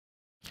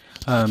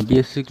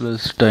BSc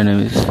class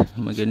dynamics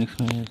mechanics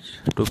में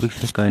topic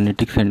है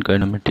kinetics and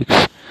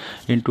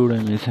kinematics in to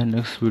dimension.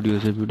 Next video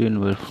से video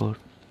number 4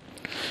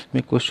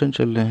 में question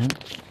चल रहे हैं।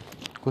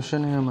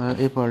 क्वेश्चन है हमारा,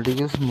 ए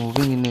particles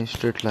moving in a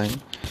straight line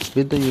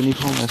with the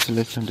uniform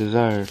acceleration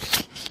desired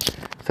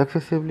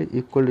successively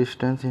equal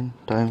distance in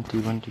time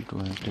t1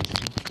 t2 and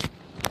t3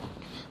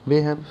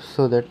 we have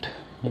so that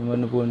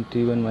 1 upon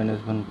t1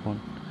 minus 1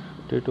 upon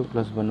t2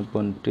 plus 1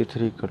 upon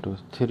t3 equal to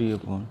 3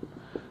 upon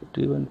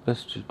t1 plus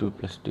t2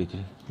 plus t3।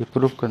 ये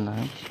proof करना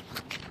है।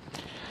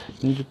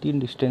 ये जो तीन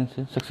distance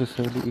है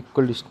successively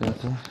equal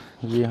distance है,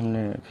 ये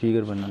हमने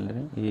फिगर बना ले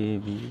रहे हैं, A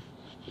B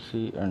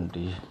C and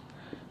D.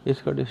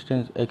 इसका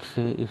डिस्टेंस x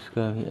है,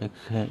 इसका भी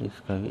x है,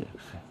 इसका भी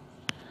x है।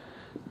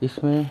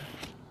 इसमें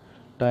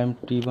टाइम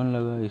t1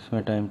 लगा,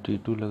 इसमें टाइम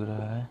t2 लग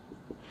रहा है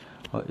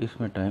और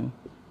इसमें टाइम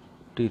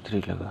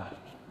t3 लगा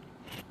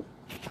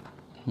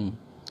है।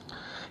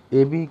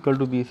 A B equal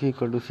to B C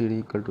equal to C D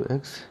equal to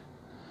x,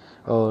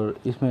 और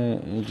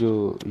इसमें जो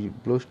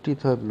वेलोसिटी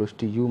था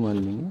वेलोसिटी u मान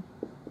लेंगे,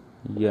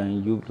 या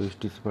u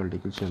वेलोसिटी से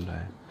पार्टिकल चल रहा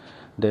है।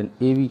 Then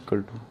A B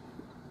equal to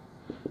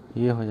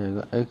ये हो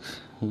जाएगा x,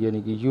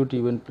 यानी कि u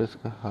t1 प्लस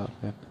का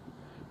हाफ एफ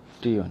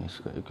t1,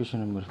 इसका इक्वेशन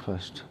नंबर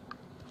फर्स्ट।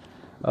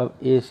 अब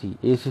ए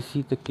से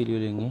सी तक के लिए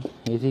लेंगे,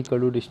 ए सी इक्वल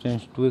टू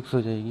डिस्टेंस 2x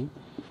हो जाएगी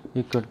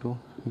इक्वल टू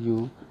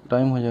u,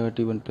 टाइम हो जाएगा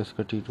t1 प्लस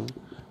का t2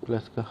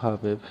 प्लस का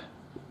half F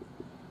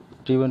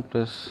t1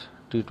 plus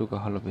t2 का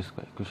हाफ,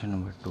 इसका इक्वेशन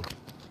नंबर 2।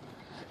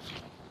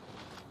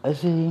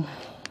 ऐसे ही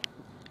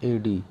ए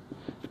डी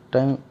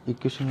टाइम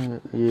इक्वेशन,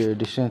 ये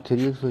डिस्टेंस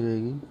 3x हो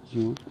जाएगी,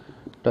 u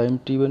time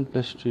t1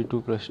 plus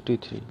t2 plus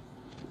t3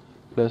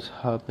 plus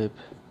half F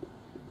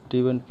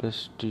t1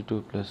 plus t2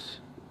 plus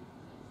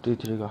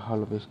t3 का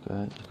half, इसका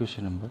है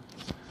इक्वेशन नंबर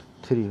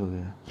 3 हो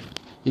गया।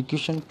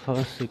 Equation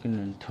first second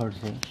and third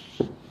से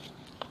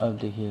अब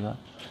देखिएगा,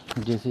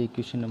 जैसे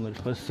इक्वेशन नंबर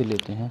फर्स्ट से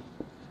लेते हैं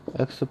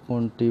x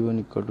upon t1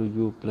 equal to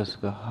u plus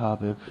का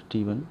half F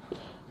t1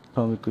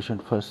 from equation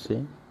first से,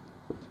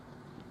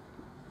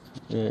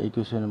 ये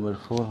इक्वेशन नंबर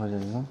 4 हो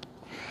जाएगा।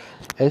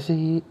 ऐसे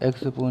ही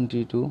x अपॉन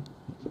t2,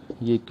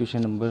 ये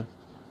इक्वेशन नंबर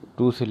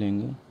 2 से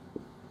लेंगे,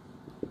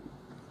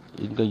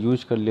 इनका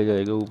यूज कर लिया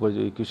जाएगा ऊपर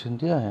जो इक्वेशन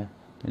दिया है,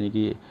 यानी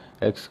कि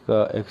x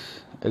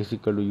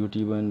equal to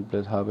ut1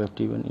 plus half F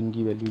t1,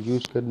 इनकी वैल्यू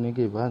यूज करने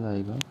के बाद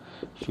आएगा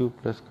u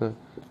प्लस का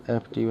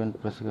एफ t1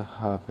 प्लस का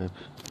हाफ एफ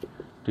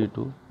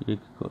t2, ये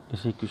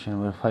इसे इक्वेशन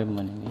नंबर 5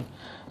 मानेंगे।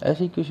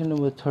 ऐसे इक्वेशन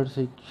नंबर थर्ड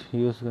से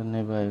यूज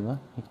करने पर आएगा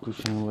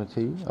equation number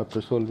 3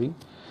 after solving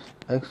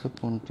x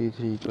upon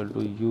t3 equal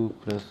to u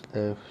plus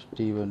F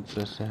t1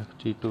 plus F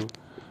t2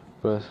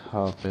 plus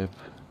half F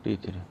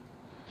t3।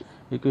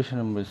 Equation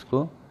number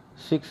इसको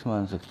 6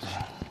 मान सकते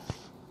हैं।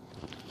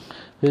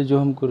 फिर जो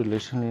हमको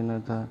रिलेशन लेना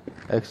था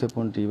x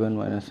upon t1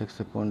 minus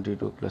x upon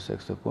t2 plus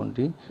x upon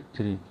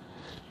t3,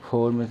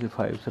 4 में से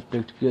 5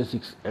 सब्ट्रैक्ट किया,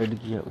 6 ऐड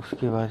किया,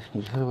 उसके बाद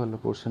इधर वाला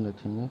पोर्शन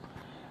रखेंगे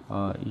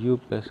u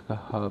प्लस का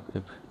half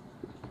F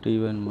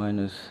t1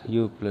 minus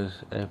u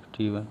plus F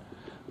t1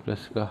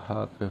 plus का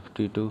half F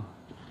t2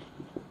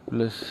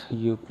 plus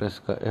u plus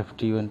का एफ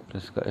t1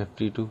 प्लस का एफ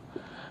t2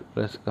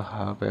 प्लस का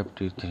हाफ एफ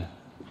t3।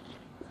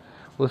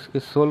 उसके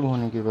सोल्व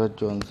होने के बाद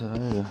जो आंसर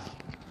आएगा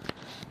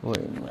वो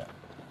इनमें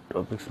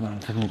टॉपिक्स में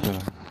आंसर निकला।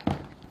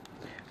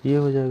 ये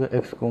हो जाएगा,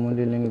 x कॉमन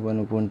ले लेंगे,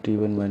 1 upon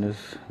t1 minus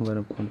 1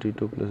 upon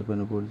t2 plus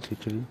 1 upon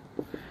t3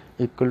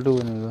 equal to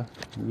बनेगा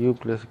u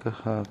प्लस का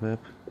half F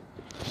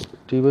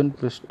t1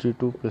 plus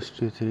t2 plus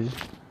t3।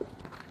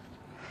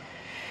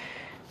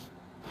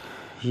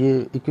 ये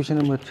इक्वेशन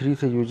नंबर 3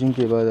 से यूजिंग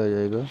के बाद आ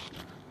जाएगा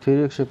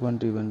 3x upon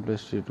t1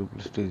 plus t2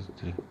 plus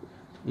t3।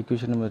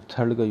 Equation number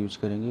third का use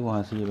करेंगे,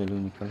 वहाँ से ये वैल्यू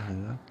निकल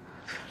आएगा।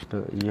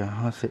 तो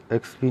यहाँ से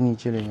x भी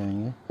नीचे ले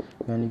जाएंगे,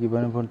 यानी कि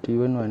 1 upon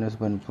t1 minus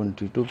 1 upon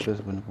t2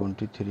 plus 1 upon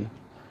t3,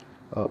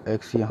 और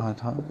x यहाँ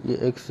था,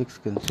 ये x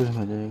कैंसिल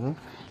हो जाएगा।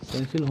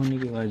 कैंसिल होने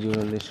के बाद जो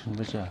रिलेशन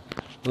बचा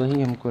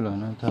वही हमको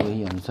लाना था,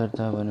 वही आंसर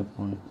था, 1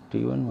 upon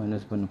t1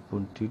 minus 1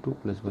 upon t2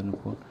 plus 1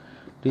 upon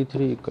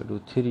t3 equal to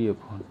 3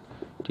 upon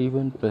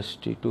t1 plus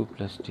t2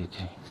 plus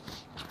t3।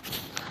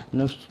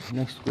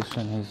 Next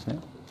question है इसमें।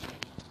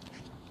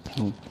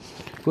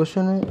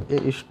 क्वेश्चन है,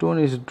 a stone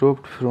is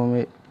dropped from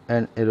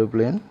an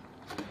aeroplane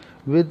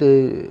with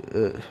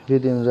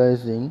in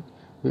rising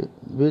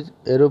with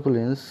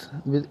aeroplanes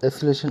with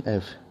acceleration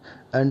f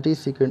and t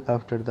second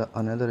after the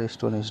another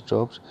stone is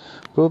dropped.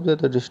 Prove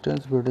that the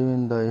distance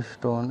between the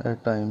stone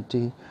at time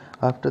t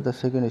after the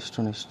second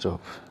stone is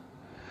dropped.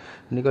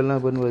 निकलना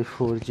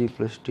 1/4 g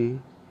plus t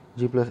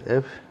g plus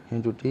f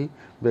into t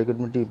bracket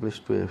में t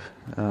plus 2f।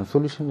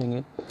 Solution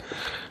लेंगे।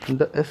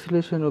 The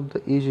acceleration of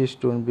the each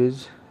stone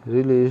is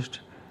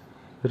released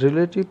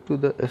relative to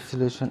the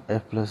acceleration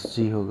f plus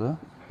g होगा।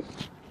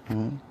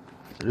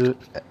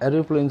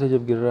 Aeroplane से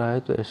जब गिर रहा है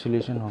तो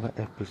एक्सीलरेशन होगा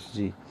F plus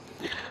ji.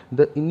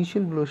 The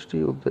initial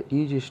velocity of the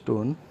each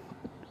stone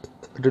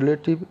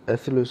relative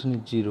acceleration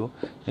is 0,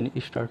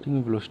 यानी स्टार्टिंग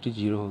में वेलोसिटी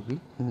 0 होगी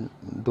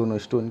दोनों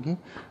स्टोन की।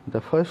 The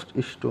first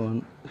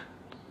stone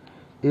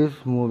is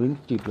moving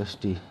T plus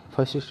T,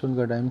 first stone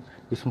का टाइम,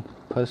 इसमें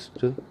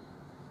first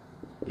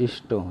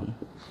stone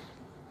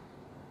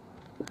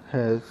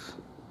has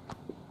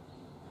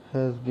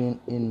been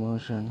in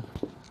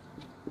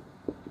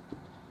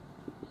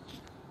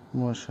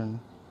motion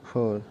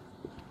for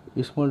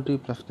small t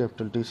plus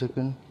capital T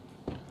second,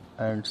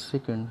 and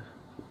second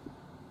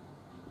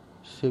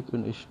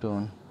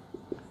stone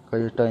का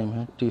ये time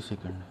है T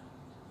second.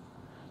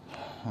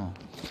 हाँ,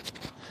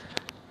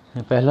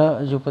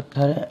 पहला जो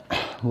पत्थर है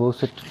वो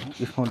उसे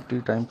स्मॉल टी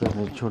टाइम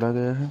पहले छोड़ा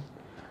गया है।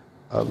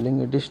 अब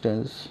लेंगे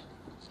distance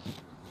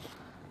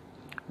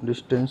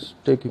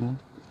taking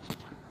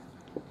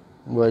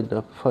by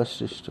the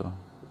first stone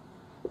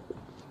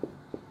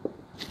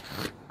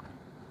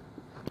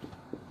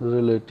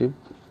relative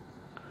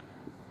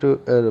to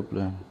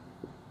aeroplane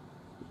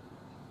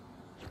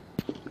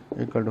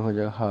equal to हो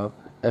जाएगा हाफ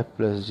एफ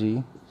प्लस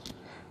जी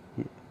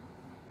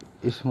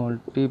small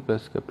T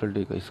plus capital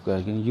T का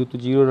स्क्वायर। यू तो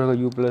जीरो रहेगा,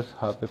 you plus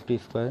half F T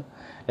square,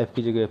 F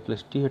की जगह एफ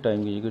प्लस टी है,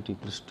 time की जगह टी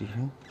प्लस टी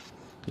है।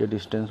 ये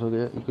डिस्टेंस हो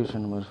गया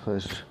equation number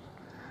first.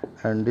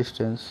 And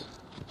distance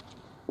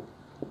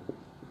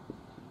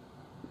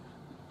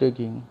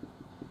taking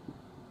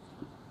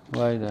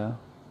by the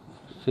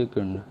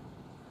second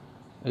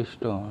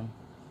stone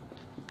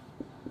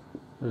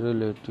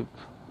relative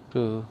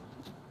to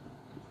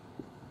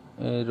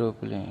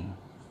aeroplane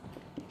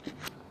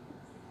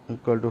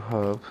equal to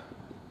half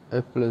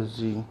f plus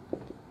g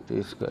t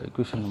square।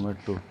 Equation number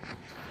 2।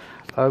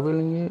 अब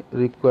लेंगे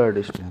required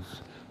distance,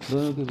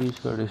 दोनों के बीच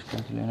का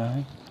डिस्टेंस लेना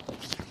है।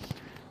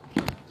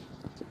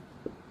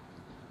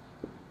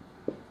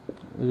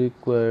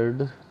 Required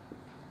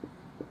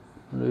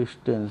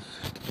distance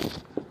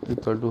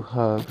equal to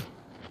half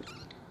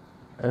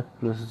F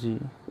plus ji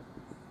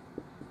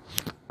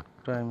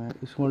time है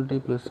small T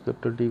plus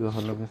capital T का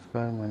whole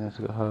square minus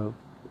का half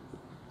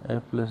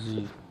F plus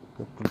G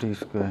capital T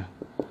square.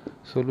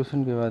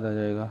 Solution के बाद आ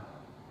जाएगा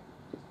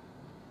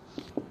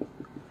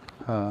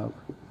half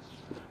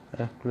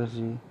F plus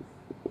G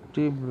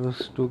T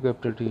plus 2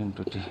 capital T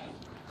into T.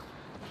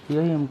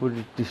 यही हमको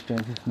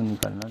distance इसमें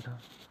निकालना था।